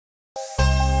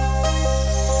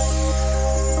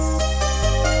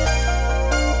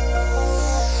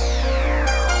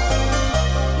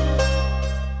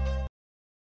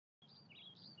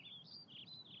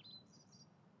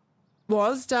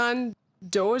Walls done,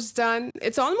 doors done.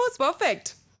 It's almost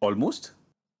perfect. Almost?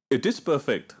 It is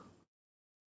perfect.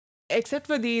 Except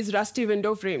for these rusty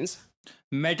window frames.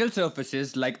 Metal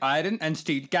surfaces like iron and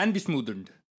steel can be smoothened.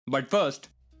 But first,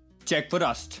 check for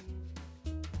rust.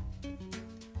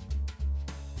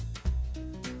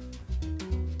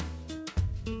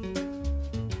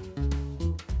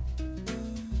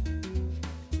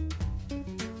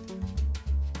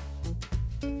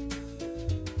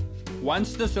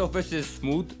 Once the surface is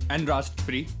smooth and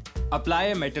rust-free, apply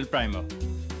a metal primer.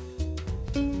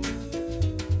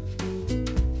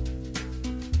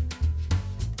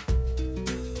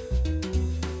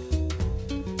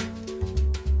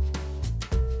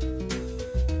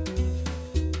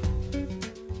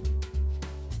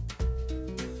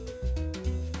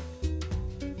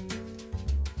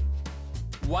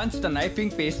 Once the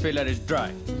knifing paste filler is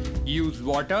dry, use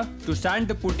water to sand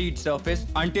the puttied surface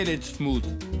until it's smooth.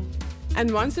 And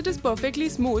once it is perfectly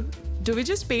smooth, do we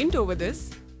just paint over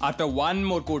this? After one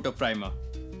more coat of primer.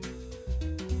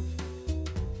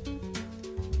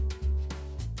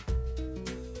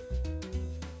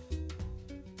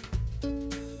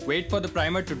 Wait for the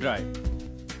primer to dry.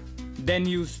 Then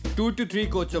use 2 to 3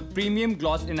 coats of premium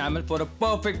gloss enamel for a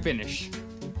perfect finish.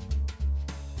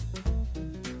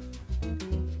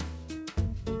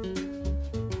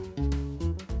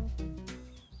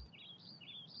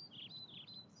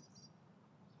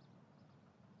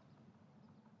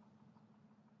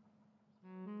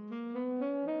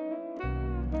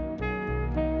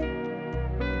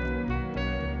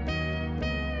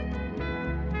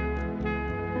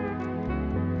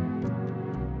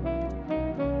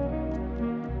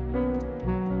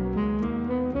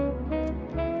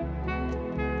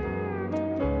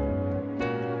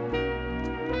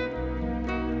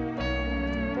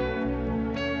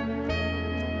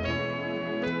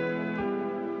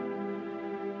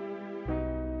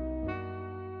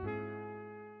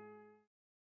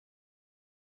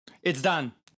 It's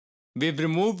done. We've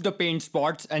removed the paint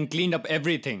spots and cleaned up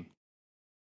everything.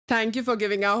 Thank you for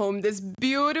giving our home this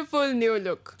beautiful new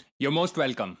look. You're most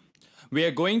welcome. We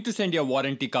are going to send you a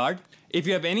warranty card. If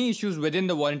you have any issues within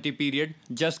the warranty period,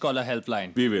 just call our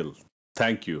helpline. We will.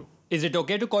 Thank you. Is it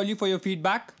okay to call you for your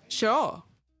feedback? Sure.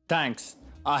 Thanks.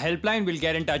 Our helpline will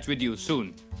get in touch with you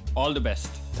soon. All the best.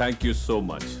 Thank you so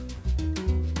much.